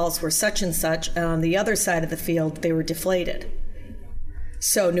field, the balls were such and such, and on the other side of the field, they were deflated.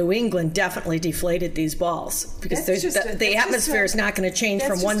 So New England definitely deflated these balls because That's just a- the that's atmosphere just is not going to change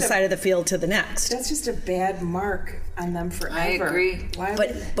that's from one just a- side of the field to the next. that's just a bad mark on them forever. I agree. Why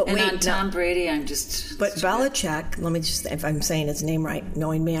But would, And wait, on Tom Brady, I'm just. But Belichick, let me just, if I'm saying his name right,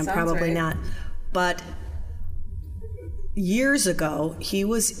 knowing me, I'm Sounds probably right. not. But years ago, he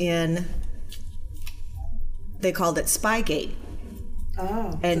was in, they called it Spygate.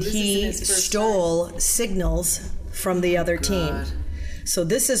 oh, And so this he isn't his first stole signals from the other team. God. So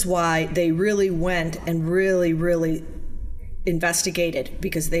this is why they really went and really, really investigated,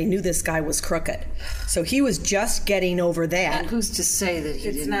 because they knew this guy was crooked. So he was just getting over that. And who's to say that he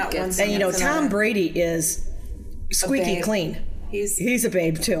It's didn't not get one some- And you know, That's Tom another- Brady is squeaky babe. clean. He's a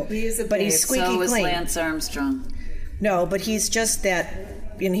babe too. He is a but he's babe. squeaky So was clean. Lance Armstrong. No, but he's just that.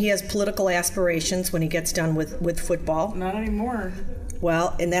 And he has political aspirations when he gets done with football. not anymore.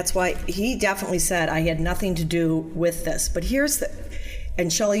 Well, and that's why he definitely said, I had nothing to do with this. But here's the.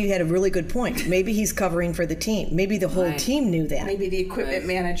 And Shelley, you had a really good point. Maybe he's covering for the team. Maybe the whole Right. team knew that. Maybe the equipment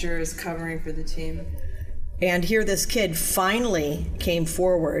manager is covering for the team. And here this kid finally came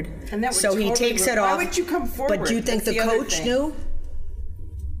forward. And that would so he totally takes it why off. would you come forward? But do you think That's the the other coach thing. knew?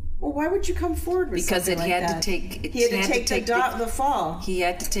 Well, why would you come forward with Because something it like had to that? take- it He had had to to take, take the fall. He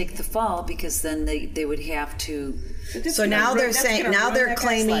had to take the fall because then they would have to. So now they're saying, now they're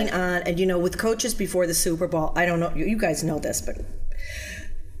claiming on, and you know, with coaches before the Super Bowl, I don't know, you guys know this, but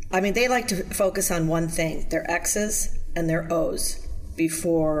I mean, they like to focus on one thing, their X's and their O's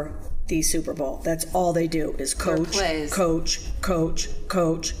before the Super Bowl. That's all they do is coach, plays. coach, coach,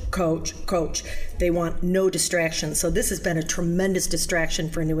 coach, coach, coach. They want no distraction. So this has been a tremendous distraction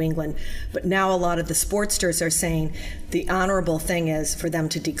for New England. But now a lot of the sportsters are saying the honorable thing is for them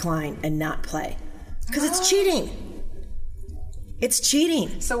to decline and not play. Because it's cheating. It's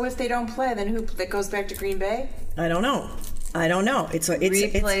cheating. So if they don't play, then who? That goes back to Green Bay, I don't know. It's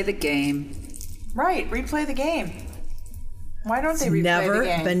Replay the game. right? Replay the game. Why don't they replay never the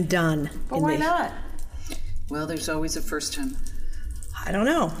game? been done. But in why the- not? Well, there's always a first time. I don't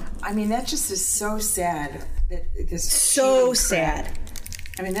know. I mean, that just is so sad. That this So cheating crap. sad.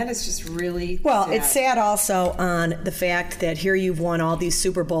 I mean, that is just really Well, sad. it's sad also on the fact that here you've won all these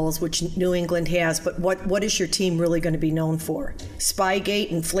Super Bowls, which New England has, but what is your team really going to be known for?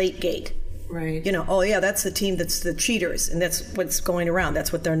 Spygate and Flategate. Right. You know, oh yeah, that's the team that's the cheaters, and that's what's going around.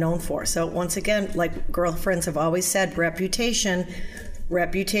 That's what they're known for. So once again, like girlfriends have always said, reputation. All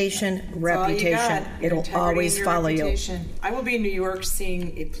you got. Your It'll integrity always and your follow reputation. I will be in New York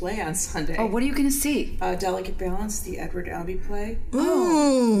seeing a play on Sunday. Oh, what are you going to see? Delicate Balance, the Edward Albee play.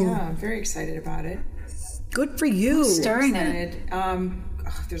 you. Yeah, I'm very excited about it. Good for you. Starring in it. Excited.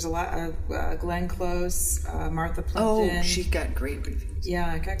 There's a lot of Glenn Close, Martha Oh, Plimpton. she got great reviews. Yeah,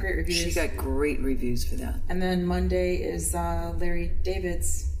 I got great reviews. She got great reviews for that. And then Monday is Larry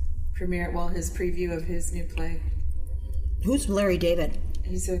David's premiere. Well, his preview of his new play. Who's Larry David?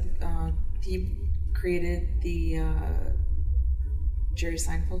 He's he created the Jerry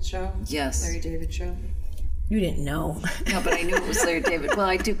Seinfeld show. Yes. Larry David show. You didn't know. No, but I knew it was Larry David. Well,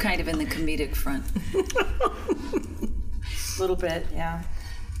 I do kind of in the comedic front. A little bit, yeah.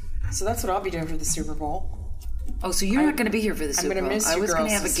 So that's what I'll be doing for the Super Bowl. Oh, so you're not going to be here for the Super gonna Bowl? miss I you was going to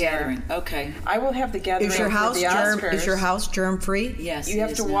girls have a this year. gathering. Okay. I will have the gathering Is your for house the germ? Oscars. Is your house germ free? Yes. You it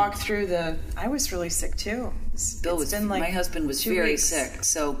have is to now. walk through the. I was really sick too. Bill It's was. been like My husband was 2 very weeks. sick.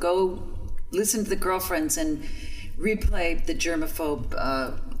 So go listen to the girlfriends and replay the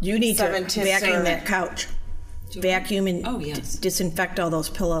germaphobe. You need to 7 tips vacuum are- that couch. Vacuum and Oh, yes. disinfect all those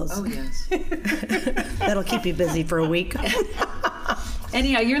pillows. Oh yes. That'll keep you busy for a week.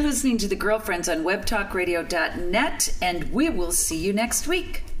 Anyhow, you're listening to the Girlfriends on webtalkradio.net, and we will see you next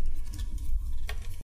week.